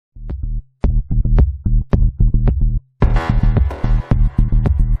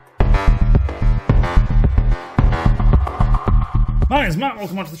Matt,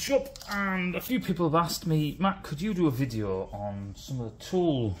 welcome back to the shop. And a few people have asked me, Matt, could you do a video on some of the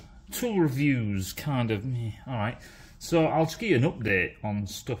tool reviews, kind of. Alright, so I'll just give you an update on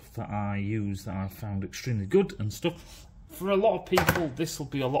stuff that I use that I found extremely good and stuff. For a lot of people, this will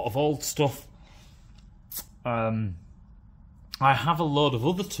be a lot of old stuff. I have a load of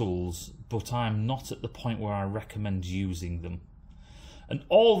other tools, but I'm not at the point where I recommend using them. And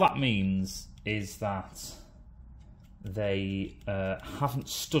all that means is that they haven't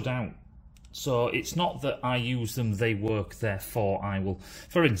stood out. So it's not that I use them, they work, therefore I will.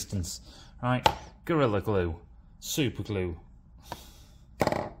 For instance, right, Gorilla Glue, Super Glue.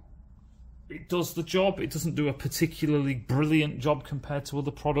 It does the job. It doesn't do a particularly brilliant job compared to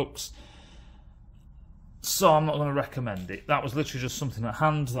other products. So I'm not going to recommend it. That was literally just something at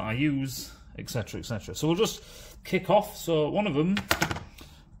hand that I use, etc, etc. So we'll just kick off. So one of them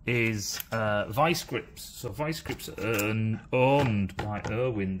is Vice Grips. So Vice Grips are owned by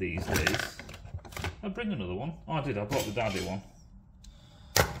Irwin these days. I'll bring another one. Oh, I did. I brought the daddy one.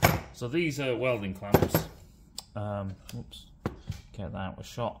 So these are welding clamps. Oops, get that out of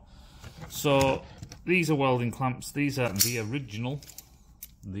shot. So these are welding clamps. These are the original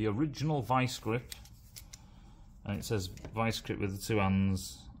Vice Grip, and it says Vice Grip with the two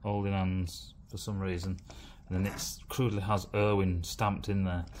hands, holding hands for some reason, and then it crudely has Irwin stamped in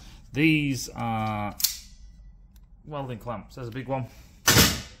there. These are welding clamps. There's a big one.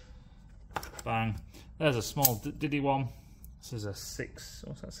 Bang. There's a small diddy one. This is a 6.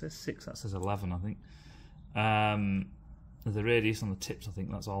 What's that say? 6. That says 11, I think. There's a radius on the tips. I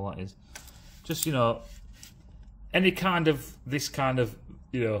think that's all that is. Just, you know, any kind of this kind of,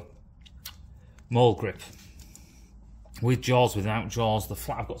 you know, mold grip with jaws, without jaws. The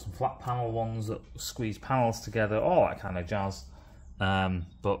flat. I've got some flat panel ones that squeeze panels together. All that kind of jazz.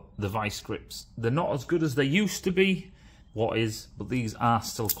 But the Vice Grips, they're not as good as they used to be. But these are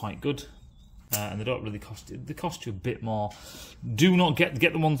still quite good. And they don't really cost you. They cost you a bit more. Do not get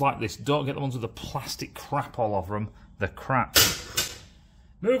the ones like this. Don't get the ones with the plastic crap all over them. They're crap.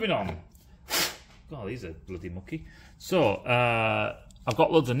 Moving on. God, these are bloody mucky. So I've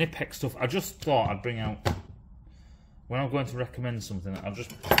got loads of Nipex stuff. I just thought I'd bring out, when I'm going to recommend something, I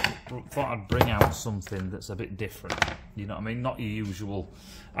just thought I'd bring out something that's a bit different. You know what I mean? Not your usual.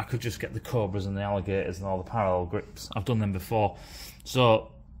 I could just get the Cobras and the alligators and all the parallel grips. I've done them before.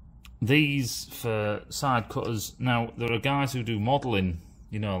 So these for side cutters. Now, there are guys who do modelling,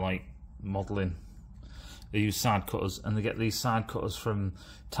 you know, like modelling. They use side cutters, and they get these side cutters from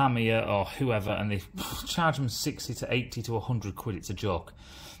Tamiya or whoever, and they charge them 60 to 80 to 100 quid. It's a joke.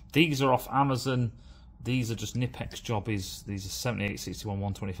 These are off Amazon. These are just Nipex jobbies. These are 78, 61,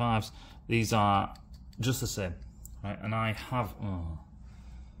 125s. These are just the same, right? And I have,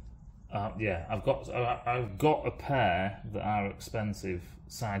 yeah, I've got a pair that are expensive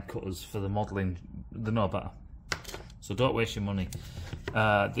side cutters for the modelling. They're no better, so don't waste your money.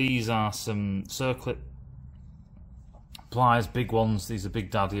 These are some circlip pliers, big ones. These are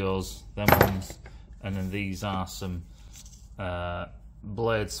big daddy-os, them ones. And then these are some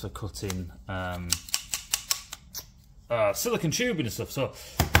blades for cutting silicon tubing and stuff. So,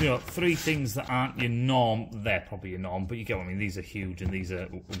 you know, 3 things that aren't your norm. They're probably your norm, but you get what I mean. These are huge and these are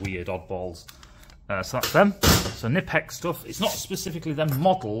weird oddballs. So that's them. So Nipex stuff. It's not specifically them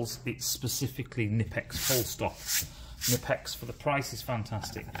models, it's specifically Nipex full stop. Nipex for the price is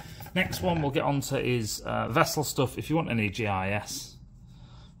fantastic. Next one we'll get on to is vessel stuff. If you want any GIS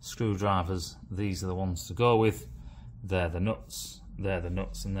screwdrivers, these are the ones to go with. They're the nuts, they're the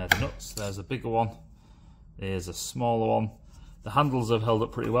nuts, and they're the nuts. There's a bigger one, here's a smaller one. The handles have held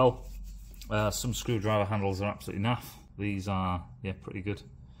up pretty well. Some screwdriver handles are absolutely naff. These are, yeah, pretty good.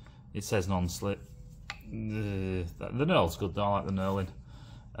 It says non-slip. The knurl's good though, I like the knurling.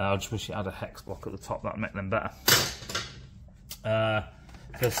 I just wish it had a hex block at the top, that'd make them better.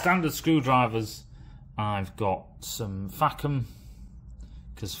 For standard screwdrivers, I've got some Facom,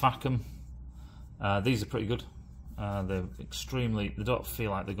 because Facom. These are pretty good. They're extremely, they don't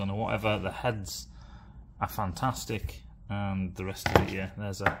feel like they're going to whatever. The heads are fantastic, and the rest of it, yeah.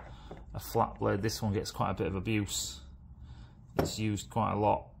 There's a flat blade. This one gets quite a bit of abuse. It's used quite a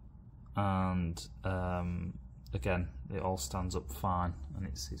lot, and again, it all stands up fine, and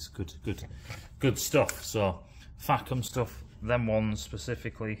it's good stuff. So Facom stuff, them ones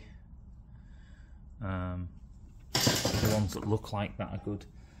specifically, the ones that look like that are good.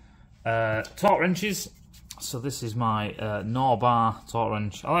 Torque wrenches. So this is my Norbar torque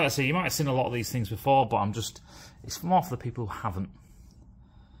wrench. Like I say, you might have seen a lot of these things before, but it's more for the people who haven't.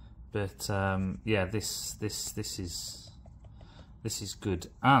 But yeah, this is good.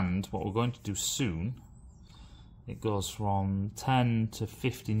 And what we're going to do soon It goes from 10 to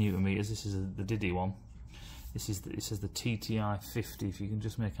 50 newton meters. This is the Diddy one. This is it says the TTI 50. If you can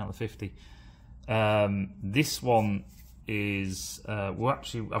just make out the 50. This one is I've got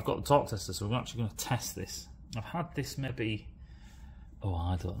the torque tester, so we're actually going to test this. I've had this maybe,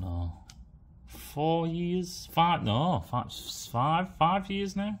 I don't know, 4 years, 5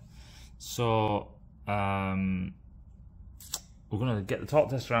 years now. So we're going to get the torque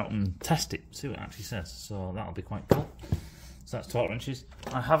tester out and test it, see what it actually says. So that'll be quite cool. So that's torque wrenches.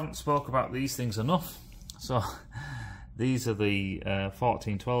 I haven't spoke about these things enough. So these are the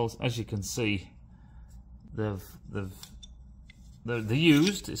 1412s. As you can see, they're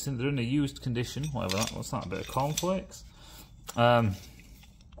used. They're in a used condition. Whatever that. What's that? A bit of cornflakes. In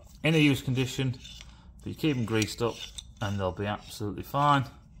a used condition, but you keep them greased up, and they'll be absolutely fine.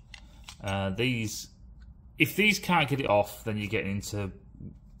 If these can't get it off, then you're getting into,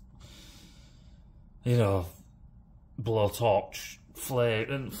 blowtorch,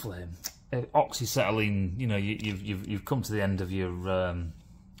 flame, oxyacetylene. You've come to the end of your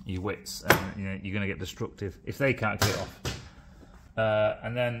wits, and you're going to get destructive if they can't get it off.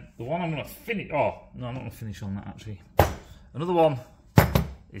 And then the one I'm going to finish. Oh no, I'm not going to finish on that actually. Another one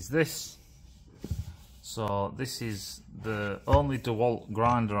is this. So this is the only DeWalt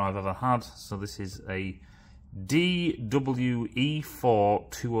grinder I've ever had. So this is a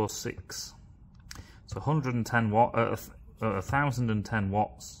DWE4 206. It's 110 watt, 1010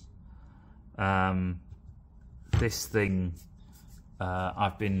 watts. This thing,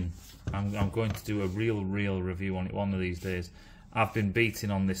 I'm going to do a real review on it one of these days. I've been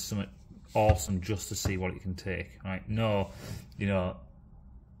beating on this something awesome just to see what it can take. Right? No,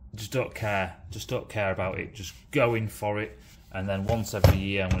 just don't care. Just don't care about it. Just go in for it. And then once every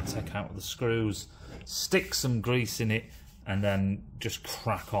year, I'm going to take out the screws, stick some grease in it, and then just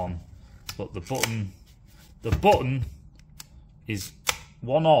crack on. But the button is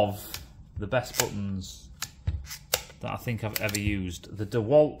one of the best buttons that I think I've ever used. The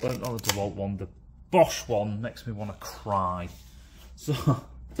DeWalt, not the DeWalt one, the Bosch one makes me want to cry. So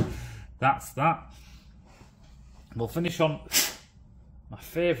that's that. We'll finish on my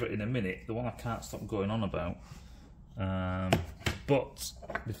favourite in a minute, the one I can't stop going on about. But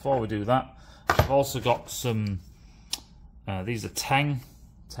before we do that, I've also got some, these are Teng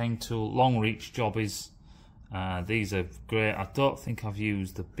tool, long reach jobbies. These are great. I don't think I've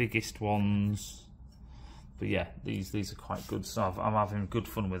used the biggest ones, but yeah, these are quite good. So I'm having good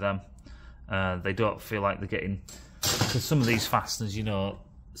fun with them. They don't feel like they're getting, because some of these fasteners,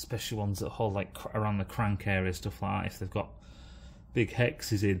 especially ones that hold like around the crank area, stuff like that, if they've got big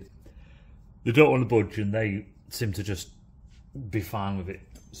hexes in, they don't want to budge, and they seem to just be fine with it.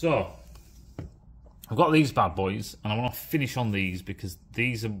 So I've got these bad boys, and I want to finish on these because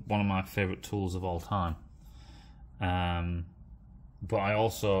these are one of my favourite tools of all time. But I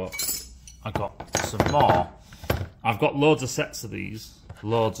got some more. I've got loads of sets of these,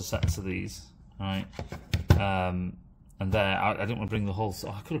 right? And there, I didn't want to bring the whole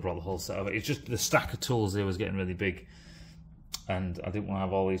set. I could have brought the whole set of it. It's just the stack of tools there was getting really big, and I didn't want to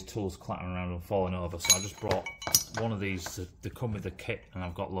have all these tools clattering around and falling over. So I just brought one of these to come with the kit, and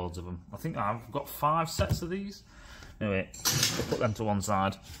I've got loads of them. I think I've got 5 sets of these. Anyway, I'll put them to one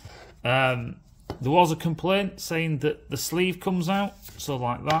side. There was a complaint saying that the sleeve comes out, so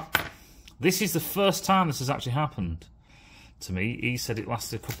like that. This is the first time this has actually happened to me. He said it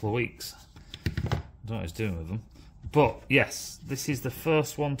lasted a couple of weeks. I don't know what he's doing with them. But yes, this is the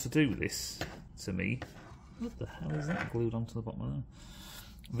first one to do this to me. What the hell is that glued onto the bottom of that?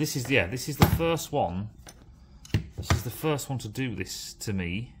 This is the first one. This is the first one to do this to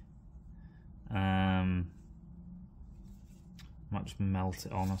me. Might just melt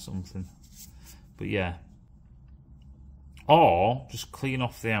it on or something. But yeah. Or just clean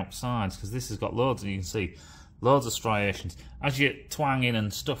off the outsides, because this has got loads, and you can see loads of striations. As you twang in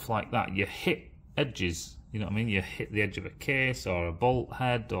and stuff like that, you hit edges. You know what I mean? You hit the edge of a case or a bolt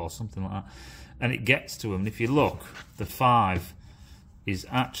head or something like that, and it gets to them. And if you look, the 5 is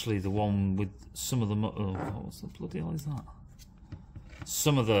actually the one with some of the... Oh, what's the bloody hell is that?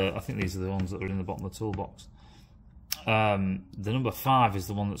 Some of the... I think these are the ones that are in the bottom of the toolbox. The number 5 is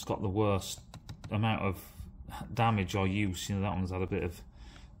the one that's got the worst amount of damage or use. That one's had a bit of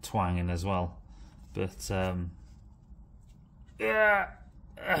twanging as well. But, yeah...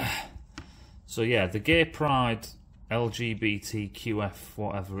 So yeah, the Gay Pride LGBTQF,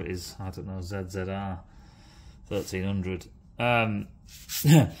 whatever it is, I don't know, ZZR 1300.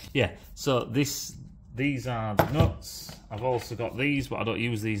 Yeah, so these are the nuts. I've also got these, but I don't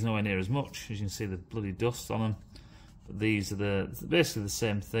use these nowhere near as much. As you can see, the bloody dust on them. But these are basically the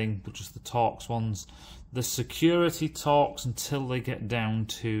same thing, but just the Torx ones. The security Torx until they get down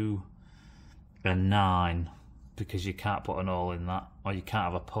to a 9, because you can't put an hole in that, or you can't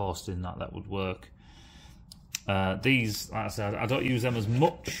have a post in that would work. These, like I said, I don't use them as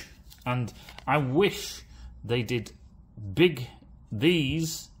much, and I wish they did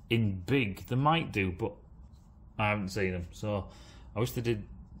these in big. They might do, but I haven't seen them, so I wish they did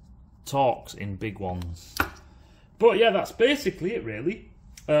Torx in big ones. But yeah, that's basically it, really.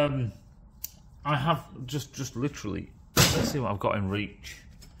 I have just literally, let's see what I've got in reach.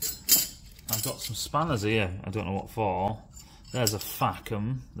 I've got some spanners here, I don't know what for. There's a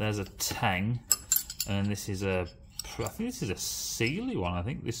Facom, there's a Teng, and this is I think this is a Sealy one. I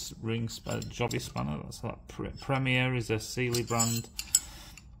think this jobby spanner, that Premier is a Sealy brand.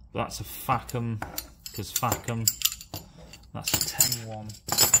 That's a Facom, because Facom. That's a Teng one.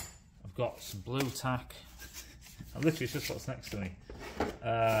 I've got some blue tack. Literally, it's just what's next to me.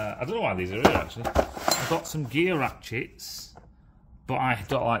 I don't know why these are here, actually. I've got some gear ratchets, but I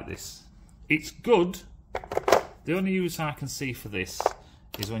don't like this. It's good. The only use I can see for this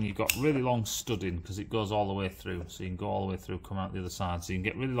is when you've got really long studding, because it goes all the way through. So you can go all the way through, come out the other side, so you can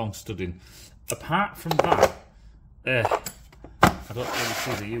get really long studding. Apart from that, I don't really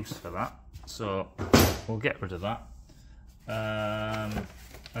see the use for that. So we'll get rid of that.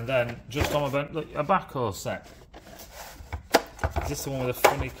 And then just on my bench, look, a backhoe set. Is this the one with a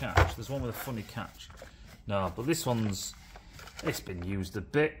funny catch? There's one with a funny catch. No, but this one's, it's been used a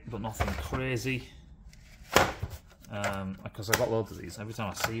bit, but nothing crazy. Because I've got loads of these. Every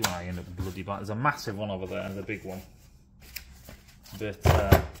time I see one, I end up bloody buying. There's a massive one over there and the big one. But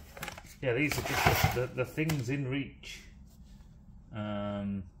yeah, these are just the things in reach.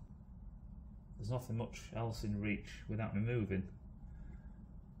 There's nothing much else in reach without me moving.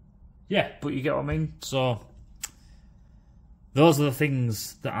 Yeah, but you get what I mean. So those are the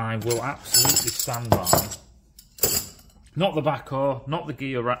things that I will absolutely stand by. Not the backhoe, not the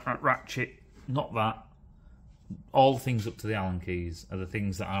gear ratchet, not that. All the things up to the Allen keys are the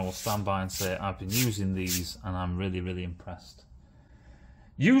things that I will stand by and say, I've been using these and I'm really, really impressed.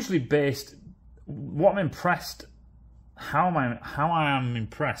 Usually based, what I'm impressed, how I am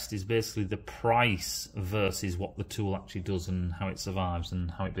impressed is basically the price versus what the tool actually does and how it survives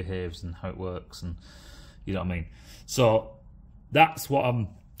and how it behaves and how it works, and you know what I mean. So that's what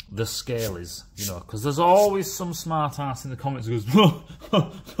the scale is, you know, because there's always some smart ass in the comments who goes,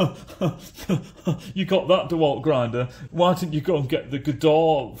 you got that DeWalt grinder, why didn't you go and get the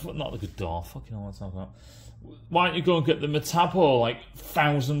Godor, not the Godor, fucking hell, what I'm talking about. Why don't you go and get the Metabo, like,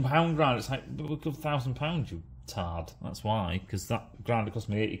 £1,000 grinder? It's like, look at £1,000, you tard. That's why, because that grinder cost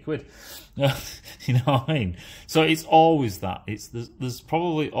me 80 quid. You know what I mean? So it's always that. There's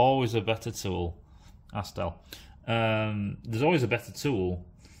probably always a better tool. Astel. There's always a better tool.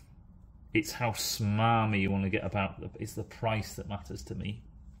 It's how smarmy you want to get about it's the price that matters to me.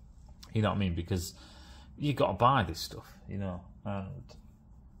 You know what I mean? Because you got to buy this stuff, you know,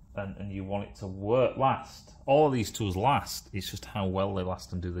 and you want it to last. All of these tools last. It's just how well they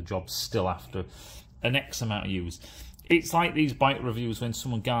last and do the job still after an X amount of use. It's like these bike reviews when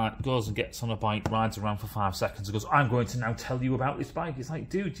someone goes and gets on a bike, rides around for 5 seconds and goes, I'm going to now tell you about this bike. It's like,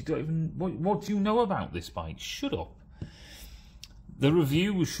 dude, you don't even, what do you know about this bike? Shut up. The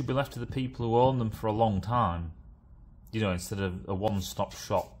reviews should be left to the people who own them for a long time, you know, instead of a one-stop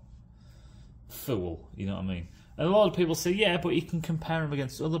shop fool, you know what I mean? And a lot of people say, yeah, but he can compare them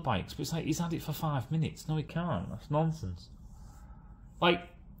against other bikes. But it's like, he's had it for 5 minutes. No, he can't. That's nonsense. Like,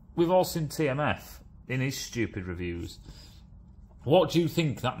 we've all seen TMF in his stupid reviews. What do you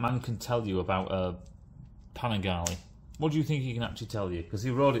think that man can tell you about a Panigale? What do you think he can actually tell you? Because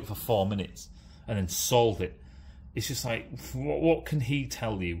he rode it for 4 minutes and then sold it. It's just like, what can he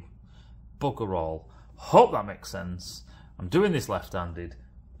tell you? Bugger all. Hope that makes sense. I'm doing this left-handed,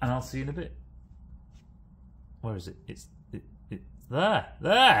 and I'll see you in a bit. Where is it? It's there.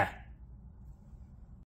 There!